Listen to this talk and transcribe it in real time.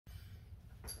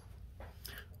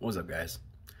What's up, guys?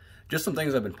 Just some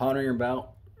things I've been pondering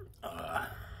about,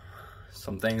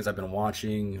 some things I've been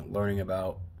watching, learning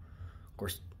about, of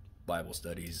course, Bible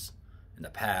studies in the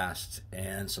past,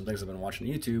 and some things I've been watching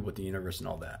on YouTube with the universe and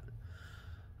all that.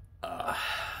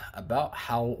 About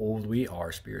how old we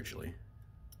are spiritually.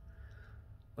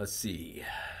 Let's see.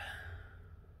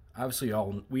 Obviously,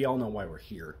 we all know why we're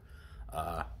here,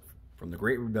 from the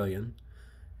Great Rebellion,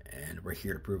 and we're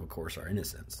here to prove, of course, our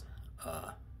innocence.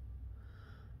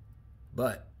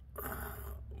 But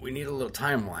we need a little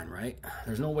timeline, right?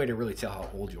 There's no way to really tell how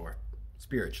old you are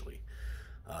spiritually.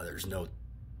 There's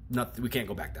nothing. We can't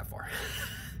go back that far.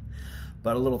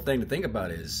 But a little thing to think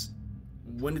about is,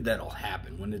 when did that all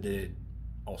happen? When did it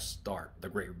all start, the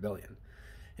Great Rebellion?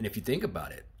 And if you think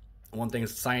about it, one thing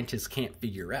scientists can't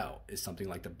figure out is something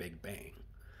like the Big Bang.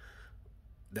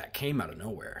 That came out of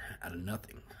nowhere, out of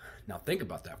nothing. Now think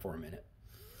about that for a minute.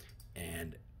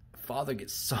 And Father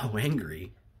gets so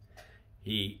angry,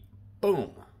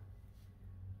 boom.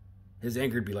 His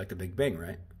anger would be like the Big Bang,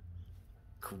 right?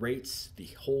 Creates the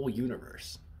whole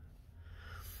universe.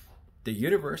 The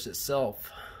universe itself,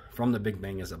 from the Big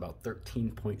Bang, is about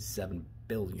 13.7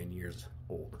 billion years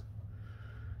old.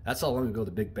 That's how long ago the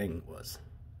Big Bang was.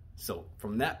 So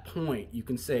from that point, you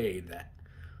can say that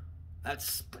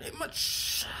that's pretty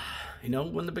much,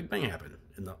 when the Big Bang happened,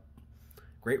 in the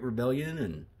Great Rebellion,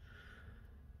 and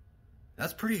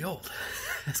that's pretty old.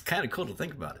 It's kind of cool to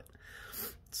think about it.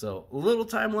 So, a little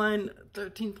timeline,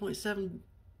 13.7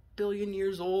 billion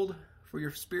years old for your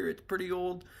spirit, pretty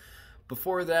old.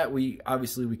 Before that, we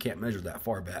can't measure that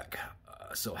far back.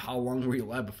 So how long were you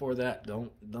alive before that?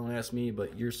 Don't ask me,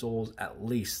 but your soul's at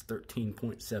least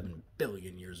 13.7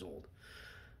 billion years old.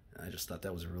 I just thought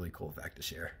that was a really cool fact to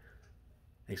share.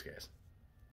 Thanks, guys.